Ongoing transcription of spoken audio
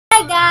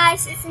Hi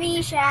guys, it's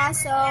Misha.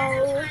 So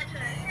I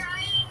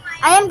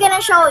am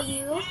gonna show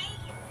you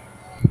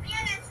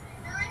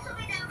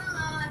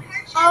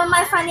all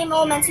my funny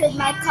moments with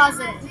my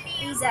cousin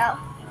Eizelle.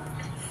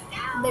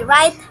 Be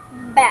right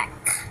back.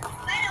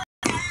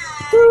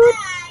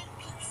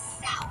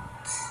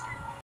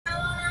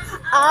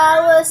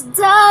 I was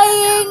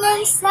dying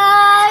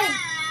inside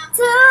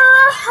to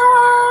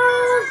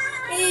hold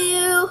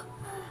you.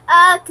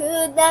 I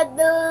could not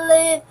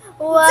believe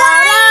what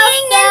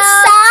Dying I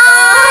inside felt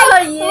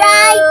for you.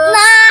 right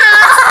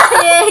now.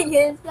 Dying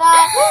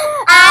inside.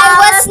 I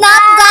was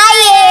not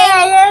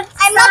dying.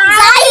 I'm not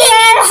dying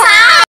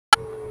inside.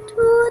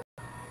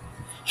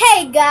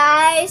 Hey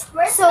guys,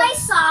 Where's my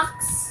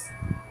socks?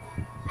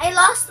 I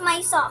lost my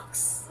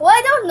socks. Well,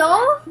 I don't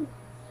know.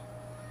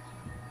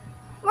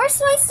 Where's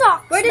my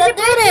socks? Where did the you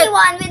put dirty it?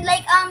 one with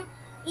like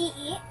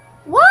EE.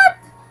 What?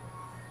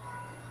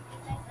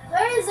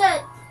 Where is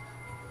it?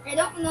 I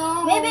don't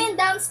know. Maybe in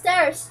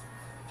downstairs.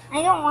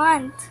 I don't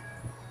want.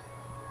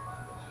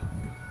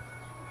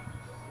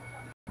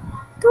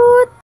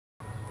 Toot.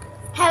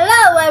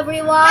 Hello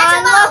everyone.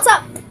 Eizelle. What's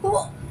up?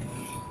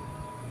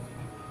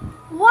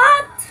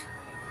 What?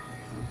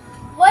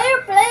 Why are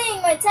you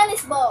playing my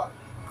tennis ball?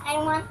 I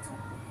don't want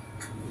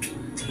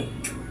to.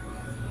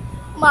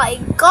 My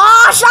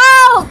gosh!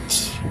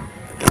 Ouch!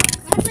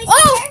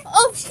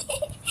 Oh!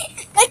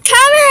 The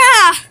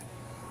camera!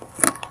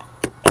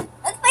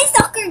 Let's play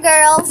soccer,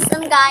 girls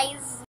and guys.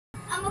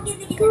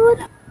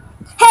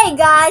 Hey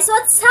guys,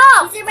 what's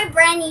up? These are my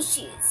brand new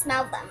shoes.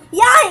 Smell them.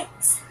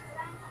 Yikes!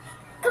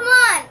 Come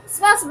on.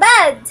 Smells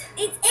bad.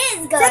 It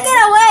is good. Take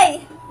it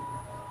away.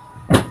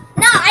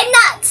 No, I'm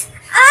not.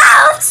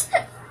 Ouch!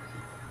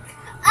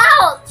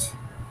 Ouch.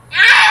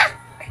 Ah!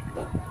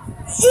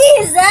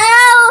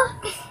 Eizelle!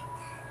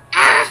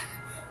 Ah!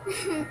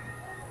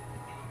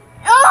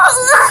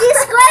 Oh,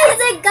 she's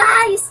crazy,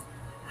 guys.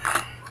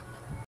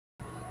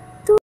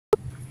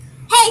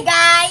 Hey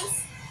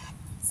guys.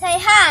 Say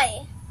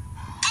hi.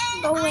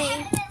 Go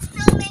away.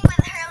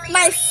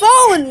 My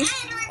phone.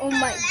 Oh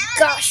my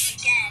gosh.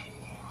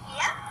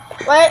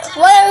 Why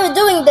are you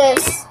doing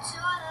this?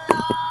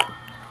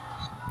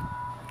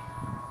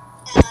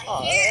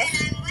 Oh.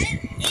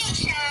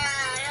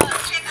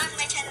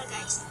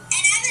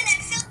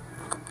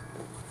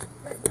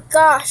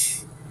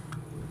 Gosh.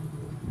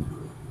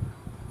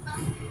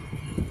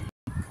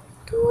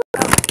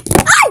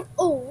 Ay!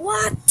 Oh,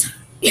 what?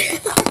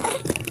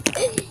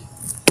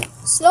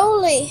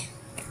 Slowly.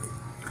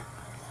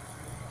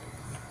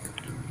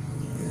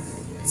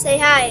 Say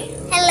hi.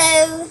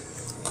 Hello.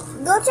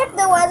 Go check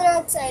the weather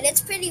outside.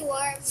 It's pretty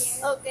warm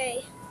here.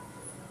 Okay.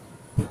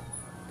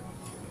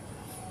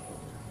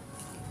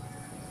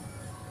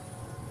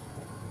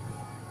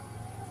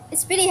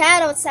 It's pretty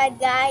hot outside,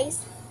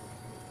 guys.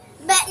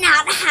 But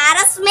not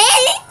hot as me.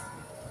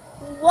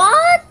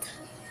 What?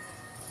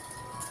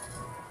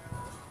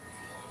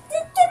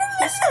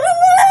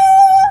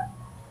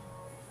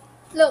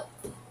 Look.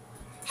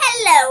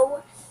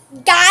 Hello,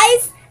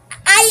 guys.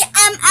 I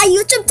am a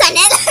YouTube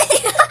channel.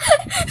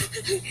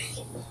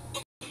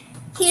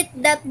 Hit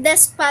that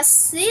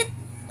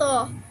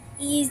despacito.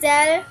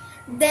 Eizelle.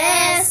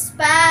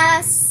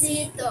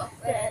 Despacito.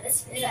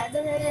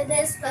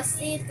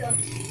 Despacito.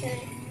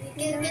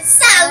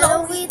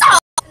 Saludito.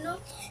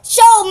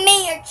 Show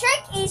me your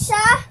trick,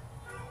 Isha.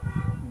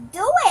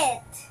 Do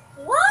it.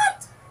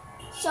 What?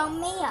 Show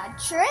me a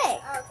trick.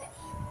 Okay.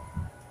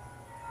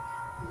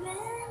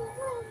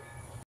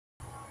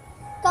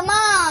 Come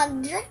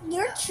on, your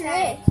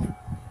trick.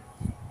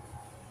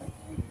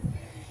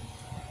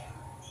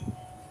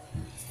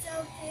 So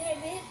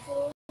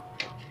beautiful.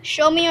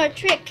 Show me your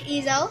trick,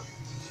 Eizelle.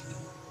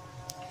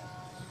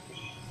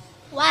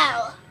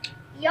 Wow.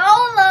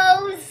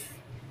 YOLOs.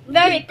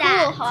 Very Look at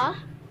cool, that. huh?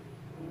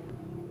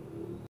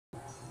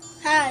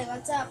 Hi,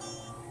 what's up?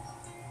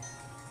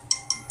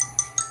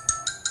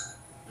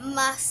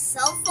 My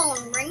cell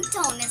phone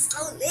ringtone is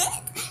so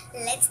lit.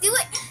 Let's do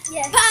it.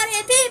 Yeah.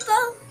 Party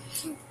people.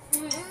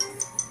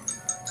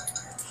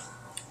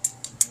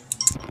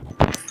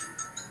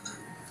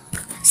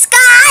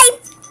 Sky!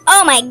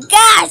 Oh my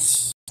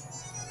gosh!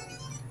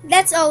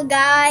 That's all,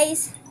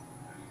 guys.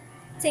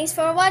 Thanks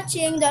for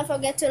watching. Don't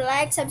forget to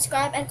like,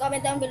 subscribe, and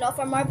comment down below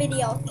for more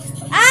videos.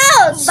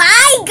 Ouch!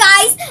 Bye,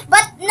 guys!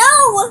 But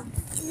no!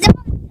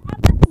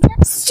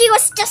 She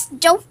was just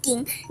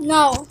joking.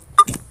 No.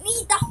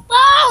 Need the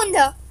phone!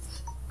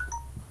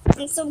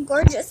 I'm so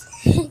gorgeous.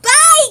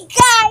 Bye,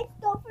 guys!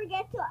 Don't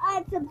forget to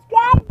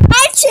subscribe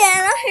my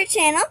channel, her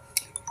channel.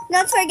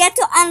 Don't forget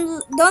to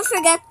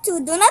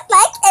do not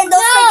like, and don't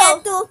No.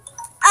 forget to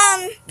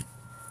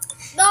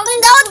Don't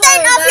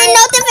turn off your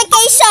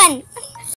notification.